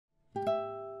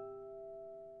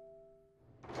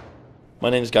My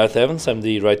name is Gareth Evans. I'm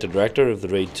the writer-director of The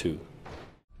Raid 2.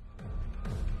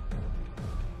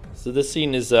 So this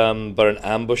scene is about an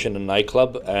ambush in a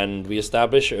nightclub, and we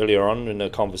establish earlier on in a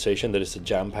conversation that it's a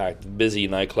jam-packed, busy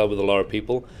nightclub with a lot of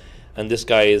people. And this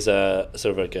guy is sort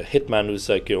of like a hitman who's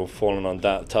fallen on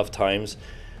tough times,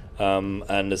 and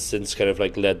has since kind of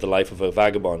like led the life of a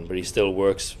vagabond, but he still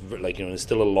works he's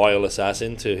still a loyal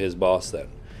assassin to his boss then.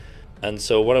 And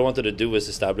so what I wanted to do was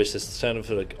establish this kind of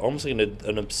like almost like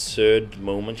an absurd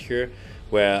moment here,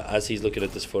 where as he's looking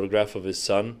at this photograph of his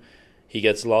son, he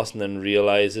gets lost and then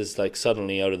realizes like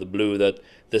suddenly out of the blue that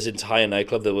this entire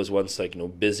nightclub that was once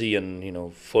busy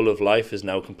and full of life is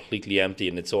now completely empty,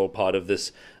 and it's all part of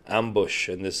this ambush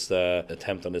and this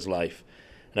attempt on his life.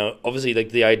 Now, obviously, like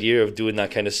the idea of doing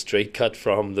that kind of straight cut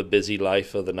from the busy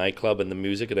life of the nightclub and the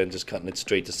music and then just cutting it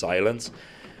straight to silence,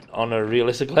 on a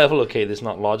realistic level, okay, this is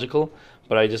not logical,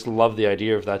 but I just love the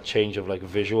idea of that change of like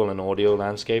visual and audio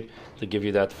landscape to give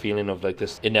you that feeling of like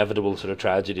this inevitable sort of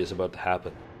tragedy is about to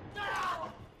happen.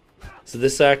 So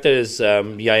this actor is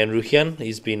Yayan Ruhian.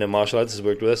 He's been a martial artist, has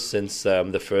worked with us since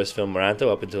the first film Moranto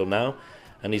up until now,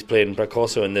 and he's playing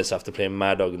Bracoso in this after playing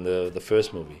Mad Dog in the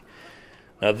first movie.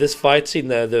 Now this fight scene,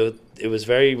 it was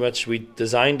very much, we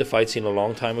designed the fight scene a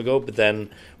long time ago, but then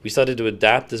we started to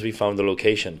adapt as we found the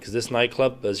location, because this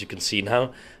nightclub, as you can see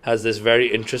now, has this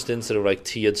very interesting sort of like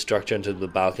tiered structure into the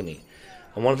balcony.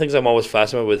 And one of the things I'm always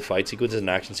fascinated with fight sequences and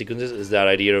action sequences is that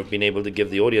idea of being able to give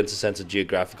the audience a sense of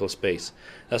geographical space.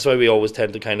 That's why we always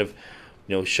tend to kind of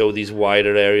show these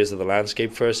wider areas of the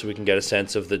landscape first, so we can get a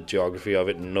sense of the geography of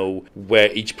it and know where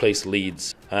each place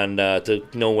leads, and to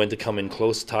know when to come in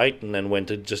close tight and then when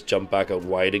to just jump back out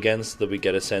wide again, so that we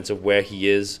get a sense of where he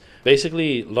is.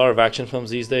 Basically, a lot of action films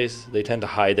these days, they tend to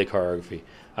hide their choreography.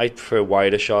 I prefer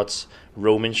wider shots,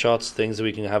 roaming shots, things that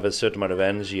we can have a certain amount of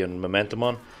energy and momentum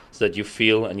on, so that you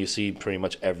feel and you see pretty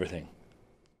much everything.